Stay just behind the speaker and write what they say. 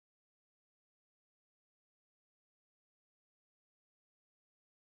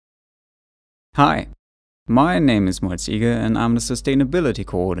Hi, my name is Moritz Eger and I'm the Sustainability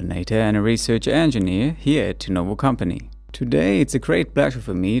Coordinator and a Research Engineer here at TENOWO company. Today it's a great pleasure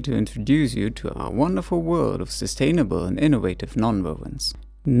for me to introduce you to our wonderful world of sustainable and innovative nonwovens.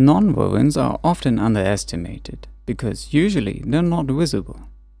 Nonwovens are often underestimated because usually they're not visible.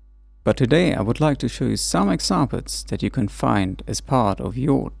 But today I would like to show you some examples that you can find as part of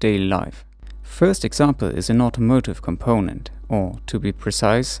your daily life. First example is an automotive component, or to be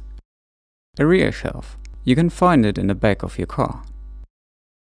precise, a rear shelf. You can find it in the back of your car.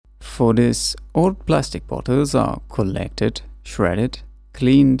 For this, old plastic bottles are collected, shredded,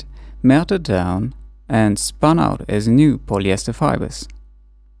 cleaned, melted down and spun out as new polyester fibers.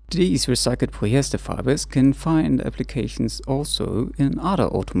 These recycled polyester fibers can find applications also in other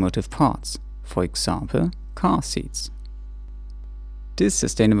automotive parts, for example, car seats. This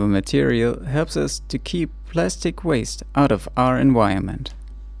sustainable material helps us to keep plastic waste out of our environment.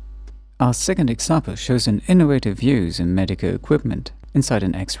 Our second example shows an innovative use in medical equipment inside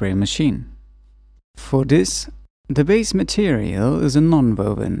an X-ray machine. For this, the base material is a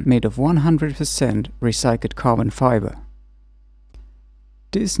nonwoven made of 100% recycled carbon fiber.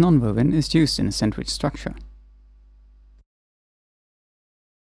 This nonwoven is used in a sandwich structure.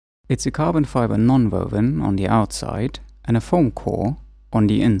 It's a carbon fiber nonwoven on the outside and a foam core on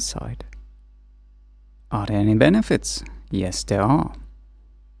the inside. Are there any benefits? Yes, there are.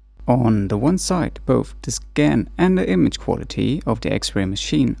 On the one side, both the scan and the image quality of the X-ray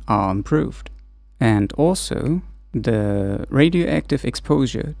machine are improved. And also, the radioactive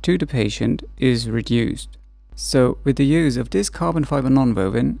exposure to the patient is reduced. So, with the use of this carbon fiber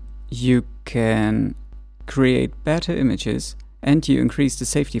nonwoven, you can create better images and you increase the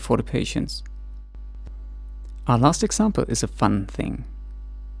safety for the patients. Our last example is a fun thing.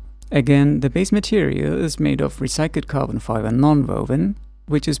 Again, the base material is made of recycled carbon fiber nonwoven,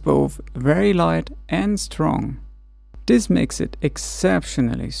 which is both very light and strong. This makes it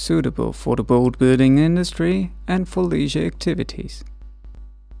exceptionally suitable for the boat building industry and for leisure activities.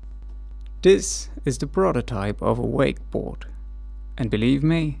 This is the prototype of a wakeboard, and believe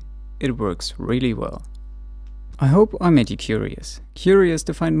me, it works really well. I hope I made you curious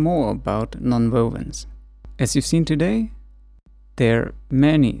to find more about nonwovens. As you've seen today, there are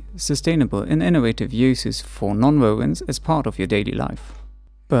many sustainable and innovative uses for nonwovens as part of your daily life.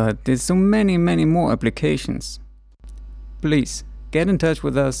 But there's so many more applications. Please get in touch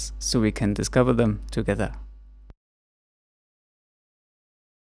with us so we can discover them together.